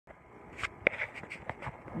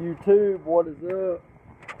YouTube, what is up?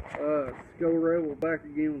 Skull Rebel back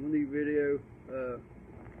again with a new video.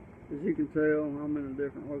 As you can tell, I'm in a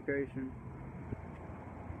different location.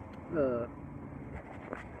 I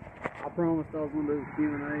promised I was going to do the Q&A,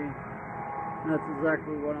 and that's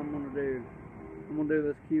exactly what I'm going to do. I'm going to do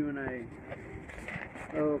this Q&A.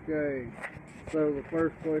 Okay, so the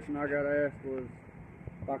first question I got asked was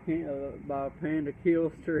by Panda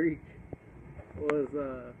Kill Streak was,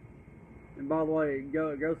 and by the way,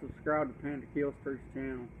 go subscribe to Panda Kill Streak's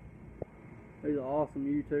channel. He's an awesome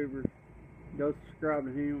YouTuber. Go subscribe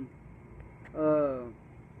to him.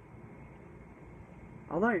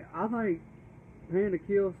 I think Panda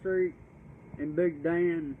Kill Streak and Big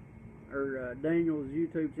Dan, or Daniel's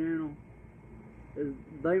YouTube channel,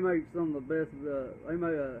 they make some of the best. They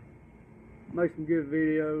make some good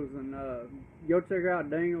videos, and go check out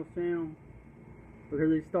Daniel's channel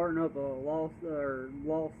because he's starting up a Lost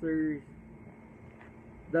series.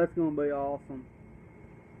 That's gonna be awesome.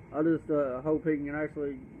 I just hope he can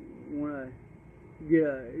actually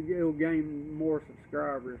it'll gain more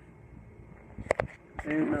subscribers.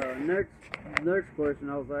 And next question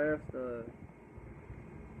I was asked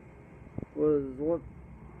was what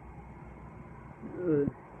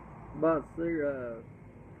about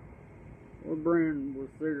what brand was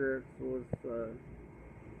cigarettes was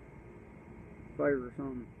favorite or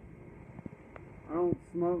something. I don't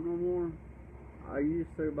smoke no more. I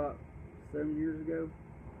used to about 7 years ago,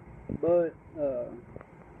 but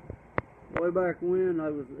way back when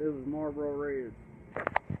it was Marlboro Reds.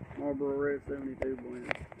 Marlboro Red 72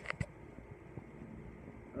 blend.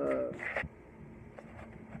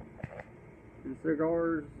 And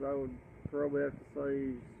cigars, I would probably have to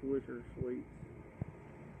say Swisher Sweets.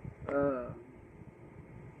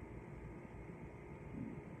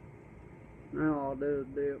 Now I'll do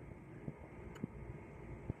a dip.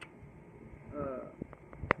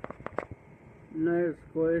 Next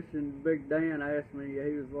question, Big Dan asked me,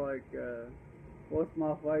 he was like, what's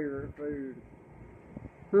my favorite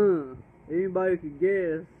food? Anybody could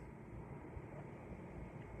guess.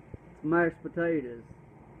 It's mashed potatoes.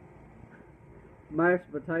 Mashed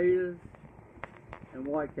potatoes and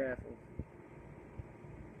White Castles.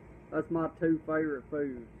 That's my two favorite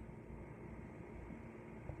foods.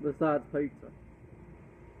 Besides pizza.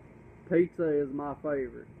 Pizza is my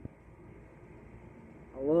favorite.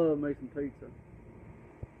 I love me some pizza.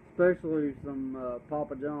 Especially some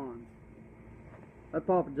Papa John's. That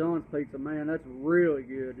Papa John's pizza, man, that's really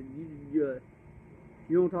good. You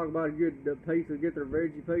want to talk about a good pizza, get their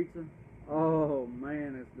veggie pizza? Oh,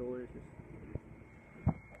 man, it's delicious.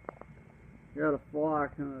 Got a fly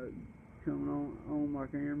coming on my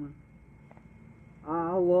camera.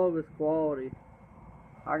 I love its quality.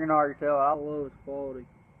 I can already tell I love its quality.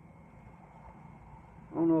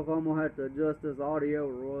 I don't know if I'm going to have to adjust this audio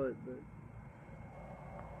or what, but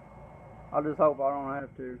I just hope I don't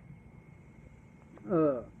have to.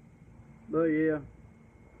 But yeah,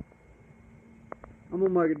 I'm gonna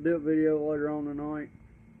make a dip video later on tonight,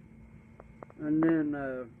 and then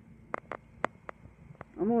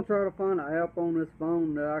I'm gonna try to find an app on this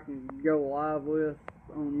phone that I can go live with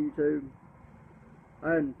on YouTube.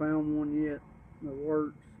 I hadn't found one yet that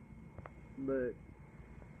works, but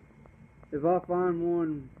if I find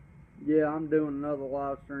one, yeah, I'm doing another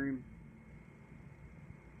live stream.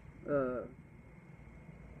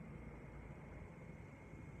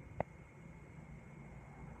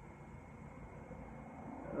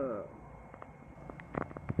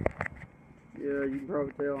 Yeah, you can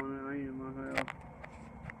probably tell I ain't in my house.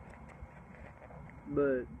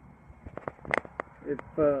 But if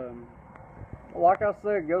like I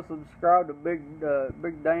said, go subscribe to Big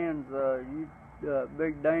Dan's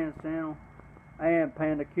Big Dan's channel and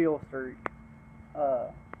Panda Kill Streak.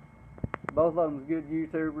 Both of them's good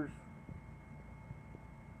YouTubers,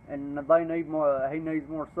 and they need more. He needs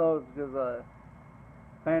more subs because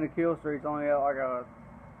Panda Kill Streak's only got like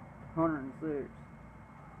 106,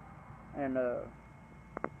 and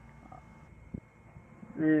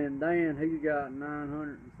Dan, he's got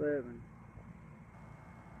 907.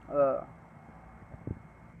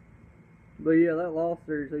 But yeah, that Lost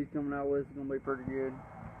series he's coming out with is gonna be pretty good.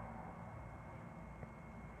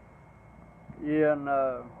 Yeah, and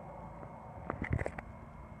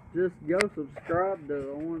just go subscribe to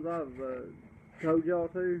the ones I've told y'all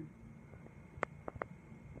to,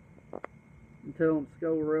 and tell them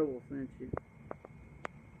Skull Rebel sent you.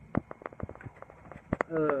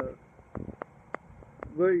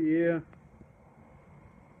 But yeah,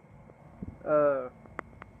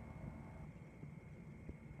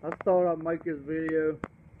 I thought I'd make this video.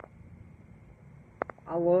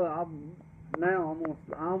 I'm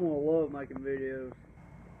gonna love making videos.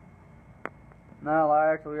 Now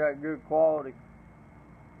I actually got good quality.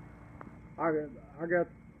 I got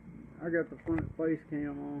the front face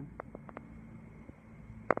cam on.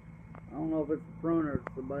 I don't know if it's the front or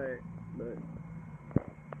it's the back, but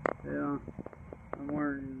yeah, I'm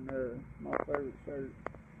wearing my favorite shirt,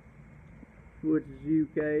 which is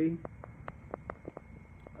UK.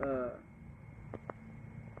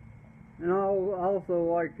 And I also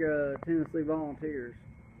like Tennessee Volunteers.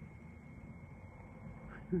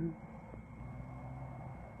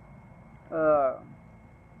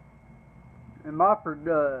 And my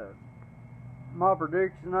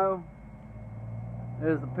prediction though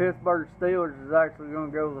is the Pittsburgh Steelers is actually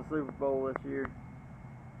going to go to the Super Bowl this year,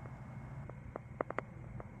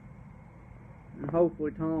 and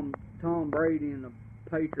hopefully Tom Brady and the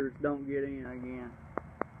Patriots don't get in again,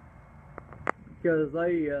 because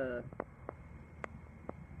they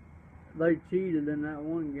cheated in that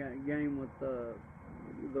one game with the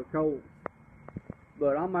Colts.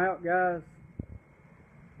 But I'm out, guys.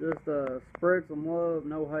 Just spread some love,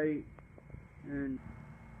 no hate, and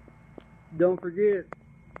don't forget,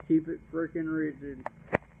 keep it freaking rigid.